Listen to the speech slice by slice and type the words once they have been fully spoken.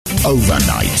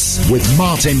Overnights with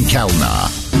Martin Kelner.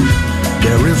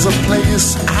 There is a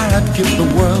place I'd give the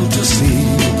world to see,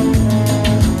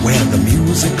 where the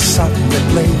music's softly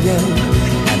playing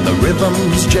and the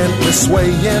rhythm's gently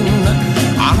swaying.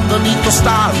 Underneath the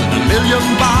stars in a million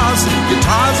bars,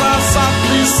 guitars are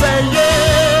softly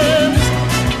saying,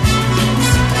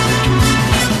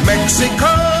 Mexico.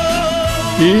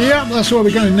 Yeah, that's where we're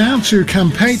going now, to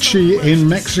Campeche in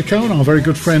Mexico, and our very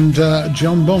good friend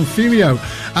John Bonfiglio.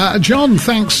 John,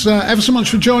 thanks ever so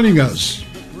much for joining us.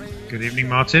 Good evening,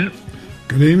 Martin.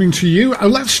 Good evening to you.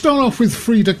 Let's start off with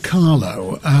Frida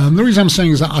Kahlo. The reason I'm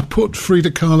saying is that I put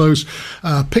Frida Kahlo's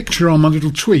picture on my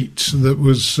little tweet that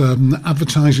was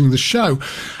advertising the show.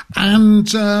 And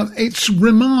it's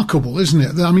remarkable, isn't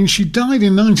it? I mean, she died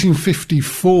in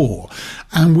 1954,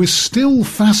 and we're still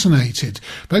fascinated.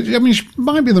 But I mean, she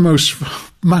might be the most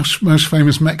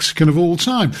famous Mexican of all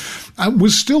time.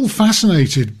 We're still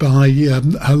fascinated by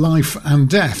her life and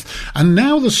death. And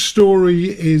now the story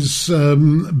is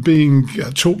being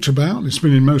talked about. It's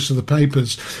been in most of the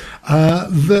papers.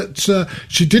 That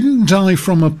she didn't die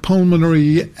from a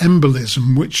pulmonary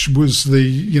embolism, which was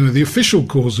the official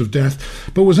cause of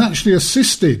death, but was actually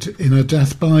assisted in her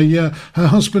death by her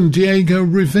husband Diego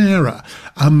Rivera,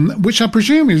 which I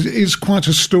presume is quite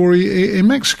a story in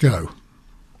Mexico.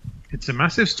 It's a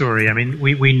massive story. I mean,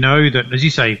 we know that, as you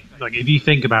say, like if you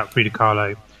think about Frida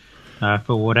Kahlo,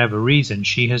 for whatever reason,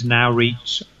 she has now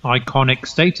reached iconic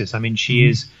status. I mean, she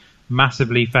is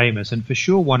massively famous, and for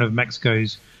sure one of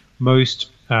Mexico's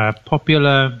most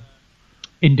popular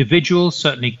individuals,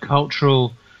 certainly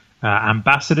cultural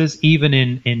ambassadors, even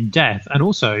in death, and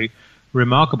also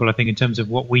remarkable, I think, in terms of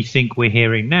what we think we're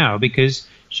hearing now, because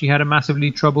she had a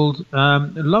massively troubled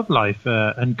love life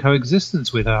and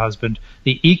coexistence with her husband,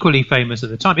 the equally famous at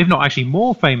the time, if not actually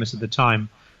more famous at the time,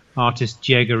 artist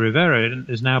Diego Rivera,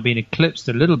 has now been eclipsed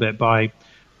a little bit by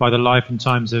the life and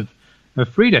times of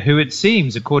Frida, who it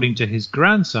seems, according to his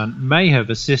grandson, may have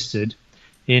assisted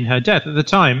in her death. At the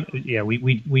time,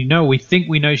 we think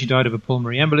we know she died of a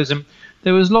pulmonary embolism.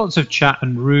 There was lots of chat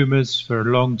and rumours for a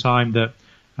long time that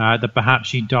perhaps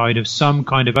she died of some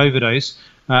kind of overdose,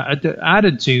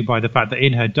 added to by the fact that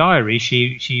in her diary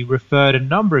she referred a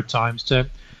number of times to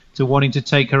wanting to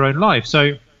take her own life.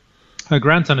 So her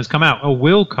grandson has come out, or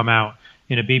will come out,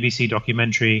 in a BBC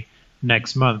documentary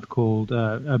next month called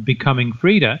Becoming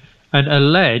Frida, and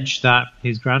allege that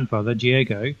his grandfather,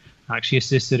 Diego, actually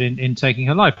assisted in taking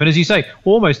her life. And as you say,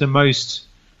 almost the most,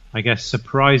 I guess,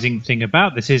 surprising thing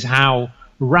about this is how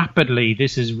rapidly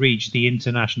this has reached the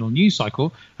international news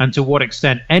cycle, and to what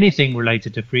extent anything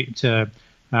related to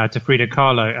Frida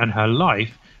Kahlo and her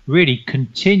life really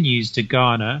continues to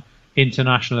garner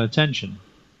international attention.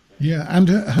 Yeah, and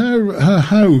her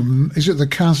home, is it the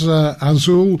Casa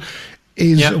Azul? Or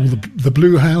the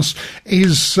Blue House,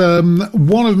 is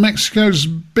one of Mexico's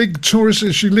big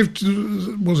tourists. She lived,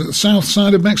 was it the south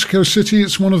side of Mexico City?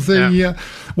 It's one of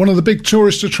the big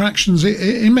tourist attractions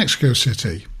in Mexico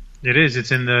City. It is.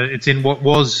 It's in what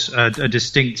was a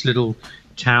distinct little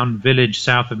town village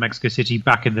south of Mexico City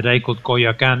back in the day called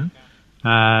Coyoacán,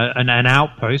 an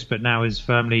outpost, but now is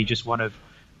firmly just one of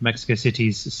Mexico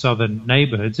City's southern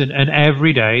neighborhoods. And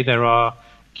every day there are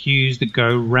queues that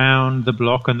go round the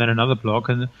block and then another block,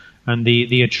 and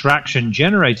the attraction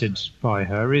generated by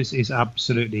her is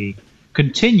absolutely,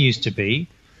 continues to be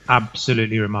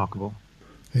absolutely remarkable.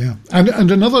 Yeah,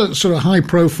 and another sort of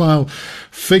high-profile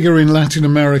figure in Latin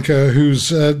America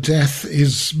whose death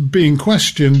is being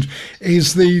questioned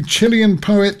is the Chilean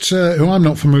poet, who I'm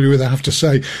not familiar with, I have to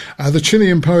say, the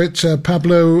Chilean poet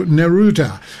Pablo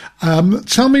Neruda.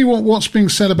 Tell me what's being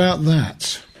said about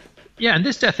that. Yeah, and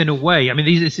this death, in a way, I mean,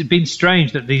 it's been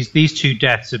strange that these two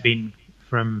deaths have been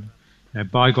from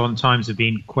bygone times, have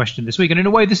been questioned this week. And in a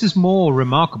way, this is more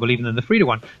remarkable even than the Frida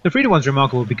one. The Frida one's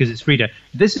remarkable because it's Frida.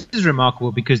 This is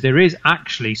remarkable because there is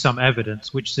actually some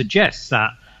evidence which suggests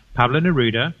that Pablo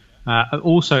Neruda,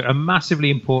 also a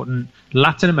massively important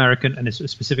Latin American and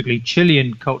specifically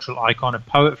Chilean cultural icon, a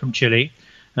poet from Chile,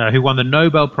 who won the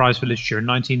Nobel Prize for Literature in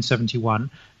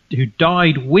 1971, who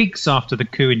died weeks after the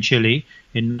coup in Chile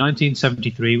in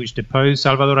 1973, which deposed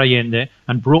Salvador Allende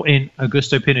and brought in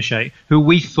Augusto Pinochet, who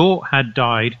we thought had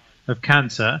died of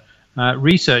cancer.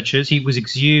 Researchers, he was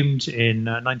exhumed in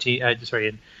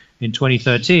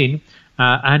 2013,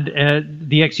 and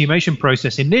the exhumation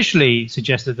process initially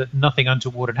suggested that nothing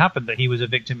untoward had happened, that he was a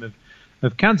victim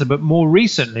of cancer. But more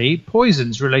recently,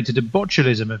 poisons related to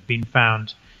botulism have been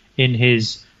found in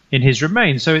his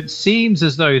remains. So it seems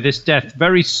as though this death,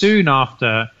 very soon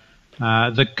after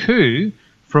the coup,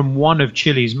 from one of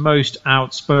Chile's most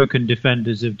outspoken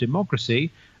defenders of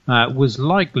democracy, was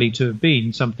likely to have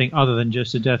been something other than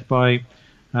just a death by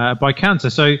cancer.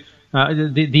 So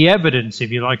the evidence,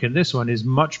 if you like, in this one is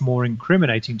much more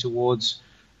incriminating towards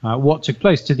what took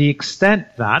place, to the extent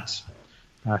that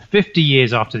 50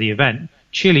 years after the event,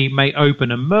 Chile may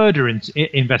open a murder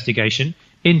investigation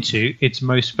into its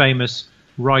most famous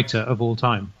writer of all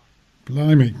time.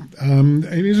 Blimey.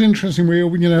 It is interesting,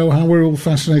 how we're all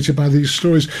fascinated by these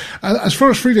stories. As far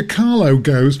as Frida Kahlo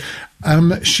goes,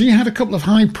 she had a couple of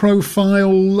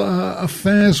high-profile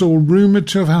affairs, or rumoured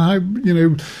to have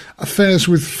had, affairs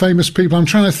with famous people. I'm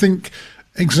trying to think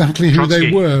exactly who Trotsky.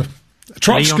 They were.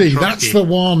 Trotsky, That's the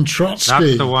one. Trotsky.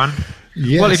 That's the one.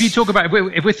 Yes. Well, if you talk about,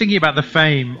 if we're thinking about the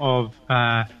fame of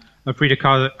Frida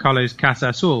Kahlo's Casa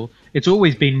Azul, it's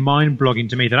always been mind-blogging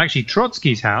to me that actually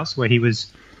Trotsky's house, where he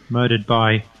was murdered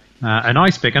by an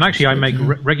ice pick, and actually I make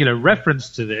regular reference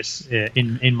to this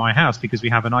in my house, because we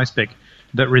have an ice pick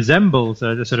that resembles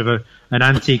an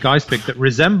antique ice pick that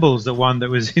resembles the one that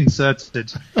was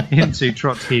inserted into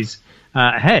Trotsky's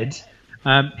head.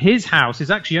 His house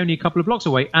is actually only a couple of blocks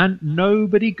away, and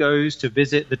nobody goes to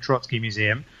visit the Trotsky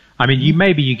Museum. I mean,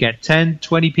 you get 10,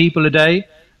 20 people a day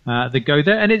that go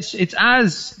there, and it's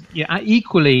as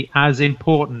equally as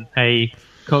important a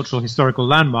cultural historical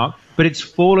landmark, but it's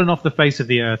fallen off the face of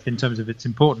the earth in terms of its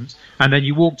importance. And then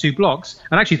you walk 2 blocks,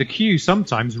 and actually the queue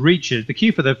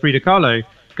for the Frida Kahlo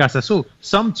Casa Azul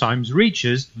sometimes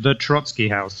reaches the Trotsky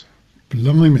house.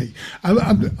 Blimey.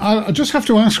 I just have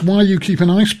to ask why you keep an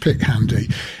ice pick handy.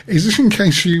 Is this in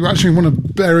case you actually want to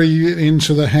bury it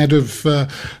into the head of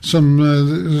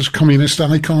some communist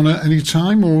icon at any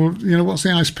time? Or, what's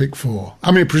the ice pick for?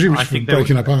 I mean, presumably for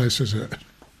breaking up ice, is it?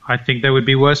 I think there would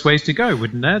be worse ways to go,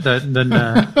 wouldn't there? Than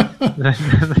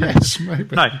yes,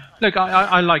 maybe. No, look,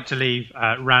 I like to leave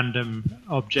random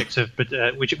objects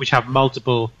which have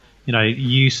multiple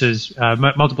uses,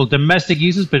 multiple domestic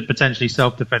uses, but potentially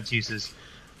self-defense uses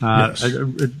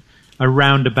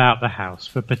around about the house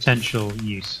for potential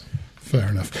use. Fair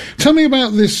enough. Tell me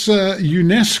about this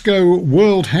UNESCO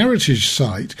World Heritage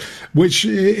Site, which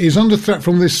is under threat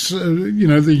from this,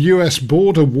 the US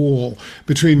border wall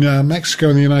between Mexico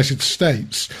and the United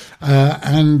States.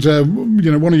 And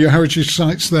one of your heritage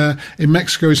sites there in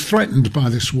Mexico is threatened by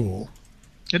this wall.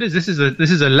 It is. This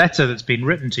is a letter that's been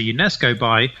written to UNESCO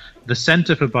by the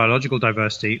Center for Biological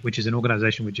Diversity, which is an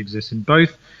organization which exists in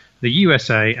both the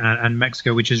USA and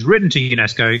Mexico, which has written to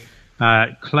UNESCO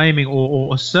claiming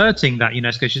or asserting that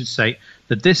UNESCO should say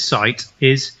that this site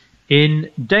is in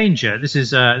danger. This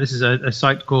is a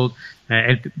site called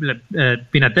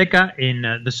Pinateca in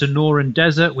the Sonoran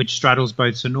Desert, which straddles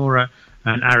both Sonora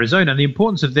and Arizona. And the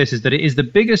importance of this is that it is the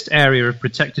biggest area of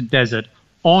protected desert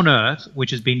on Earth, which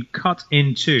has been cut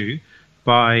into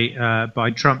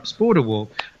by Trump's border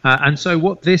wall. And so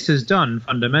what this has done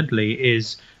fundamentally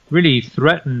is really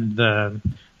threatened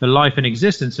the life and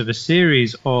existence of a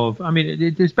series of,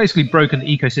 it's basically broken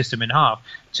the ecosystem in half,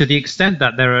 to the extent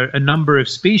that there are a number of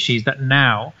species that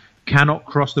now cannot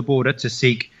cross the border to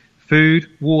seek food,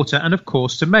 water, and of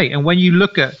course to mate. And when you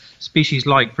look at species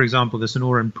like, for example, the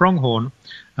Sonoran pronghorn,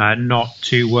 not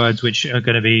 2 words which are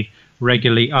going to be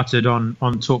regularly uttered on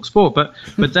TalkSport, but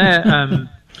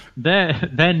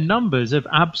their numbers have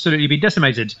absolutely been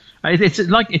decimated.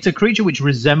 It's a creature which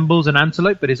resembles an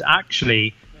antelope, but is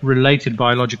actually related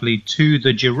biologically to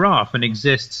the giraffe and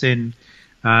exists in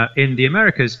the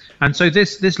Americas. And so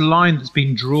this line that's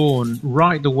been drawn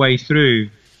right the way through,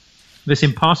 this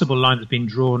impassable line that's been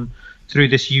drawn through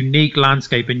this unique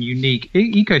landscape and unique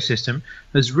ecosystem,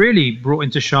 has really brought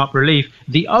into sharp relief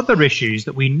the other issues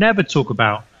that we never talk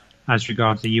about as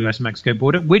regards the US-Mexico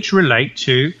border, which relate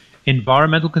to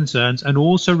environmental concerns and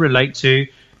also relate to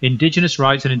indigenous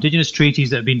rights and indigenous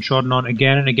treaties that have been trodden on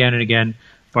again and again and again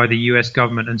by the US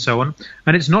government and so on.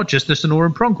 And it's not just the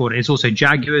Sonoran pronghorn, it's also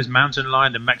jaguars, mountain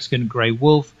lion, the Mexican gray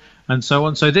wolf, and so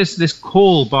on. So this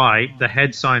call by the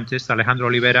head scientist, Alejandro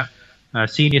Olivera,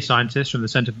 senior scientist from the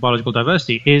Center for Biological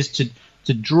Diversity, is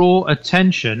to draw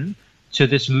attention to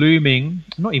this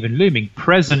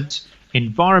present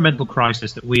environmental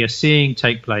crisis that we are seeing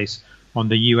take place on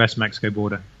the US-Mexico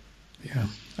border. Yeah.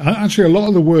 Actually, a lot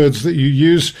of the words that you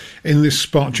use in this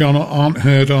spot, John, aren't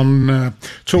heard on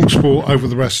TalkSport over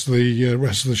the rest of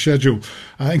the schedule,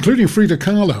 including Frida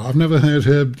Kahlo. I've never heard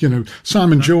her.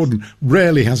 Simon Jordan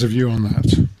rarely has a view on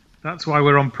that. That's why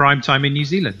we're on prime time in New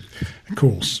Zealand. Of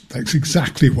course, that's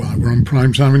exactly why we're on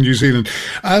prime time in New Zealand.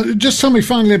 Just tell me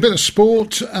finally a bit of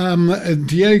sport.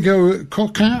 Diego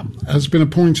Cocca has been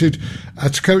appointed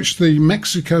to coach the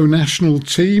Mexico national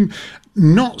team.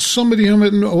 Not somebody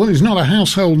he's not a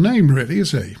household name, really,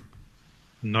 is he?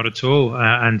 Not at all.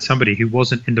 And somebody who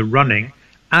wasn't in the running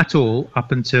at all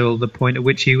up until the point at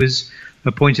which he was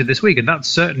appointed this week, and that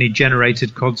certainly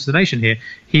generated consternation here.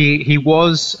 He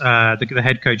was the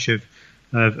head coach of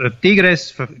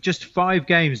Tigres for just 5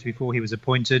 games before he was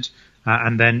appointed,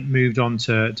 and then moved on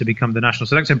to become the national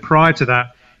selector. And prior to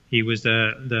that, he was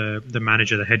the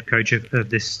manager, the head coach of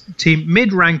this team,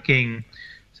 mid-ranking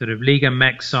sort of Liga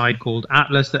MX side called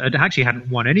Atlas that hadn't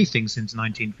won anything since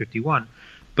 1951.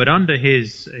 But under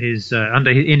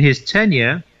in his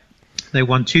tenure, they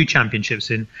won 2 championships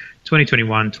in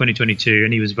 2021, 2022,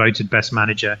 and he was voted best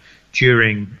manager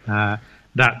during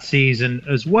that season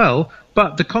as well.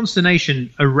 But the consternation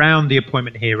around the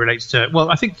appointment here relates to, well,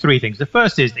 I think 3 things. The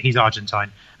first is that he's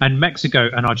Argentine, and Mexico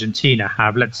and Argentina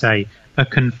have, let's say, a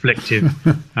conflictive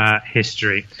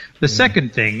history. The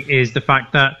second thing is the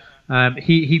fact that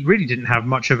he really didn't have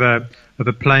much of a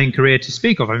playing career to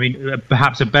speak of. I mean,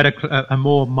 perhaps a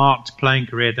more marked playing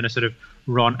career than a sort of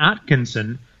Ron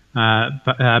Atkinson,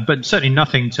 but certainly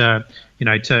nothing to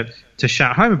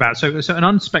shout home about. So an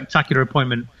unspectacular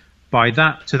appointment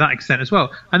to that extent as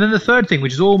well. And then the third thing,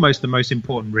 which is almost the most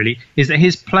important really, is that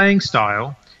his playing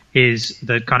style is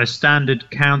the kind of standard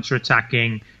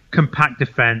counter-attacking, compact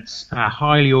defence,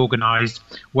 highly organised,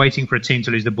 waiting for a team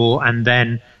to lose the ball, and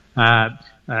then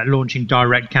launching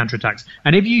direct counterattacks.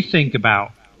 And if you think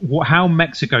about how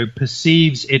Mexico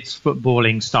perceives its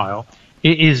footballing style,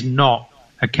 it is not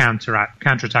a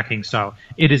counterattacking style.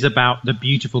 It is about the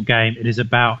beautiful game. It is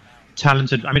about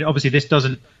talented. I mean, obviously, this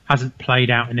hasn't played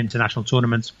out in international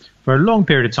tournaments for a long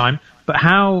period of time, but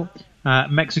how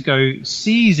Mexico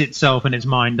sees itself in its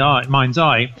mind's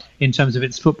eye in terms of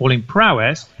its footballing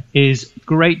prowess is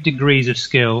great degrees of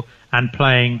skill and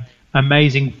playing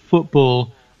amazing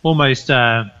football, almost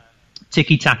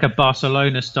tiki-taka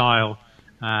Barcelona style,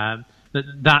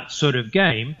 that sort of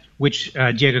game, which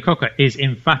Diego Cocca is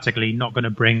emphatically not going to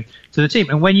bring to the team.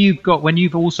 And when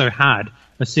you've also had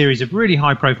a series of really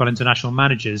high-profile international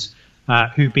managers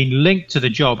who've been linked to the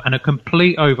job and a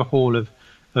complete overhaul of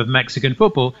Mexican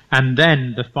football, and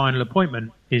then the final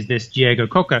appointment is this Diego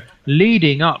Cocca,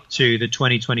 leading up to the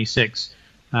 2026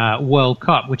 World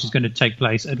Cup, which is going to take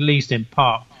place at least in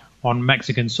part on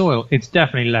Mexican soil. It's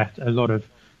definitely left a lot of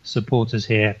supporters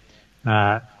here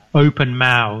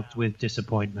open-mouthed with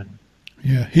disappointment.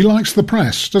 Yeah, he likes the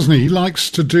press, doesn't he? He likes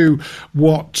to do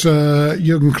what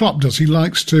Jurgen Klopp does. He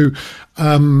likes to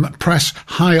press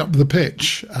high up the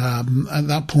pitch at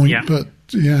that point. Yeah. But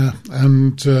yeah,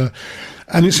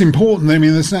 and it's important. I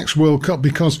mean, this next World Cup,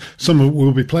 because some of it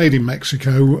will be played in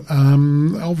Mexico,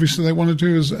 obviously they want to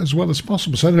do as well as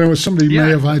possible. So I don't know if somebody may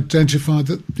have identified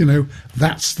that,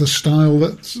 that's the style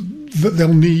that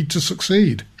they'll need to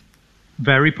succeed.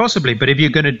 Very possibly. But if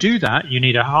you're going to do that, you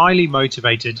need a highly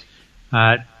motivated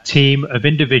team of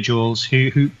individuals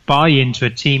who buy into a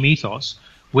team ethos,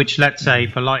 which, let's say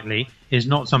politely, is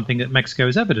not something that Mexico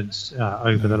has evidenced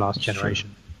over the last generation.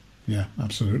 Sure. Yeah,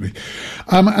 absolutely.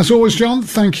 As always, John,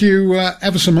 thank you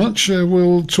ever so much.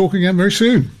 We'll talk again very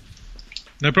soon.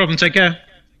 No problem. Take care.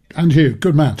 And you.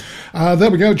 Good man.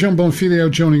 There we go. John Bonfiglio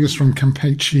joining us from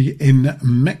Campeche in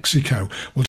Mexico.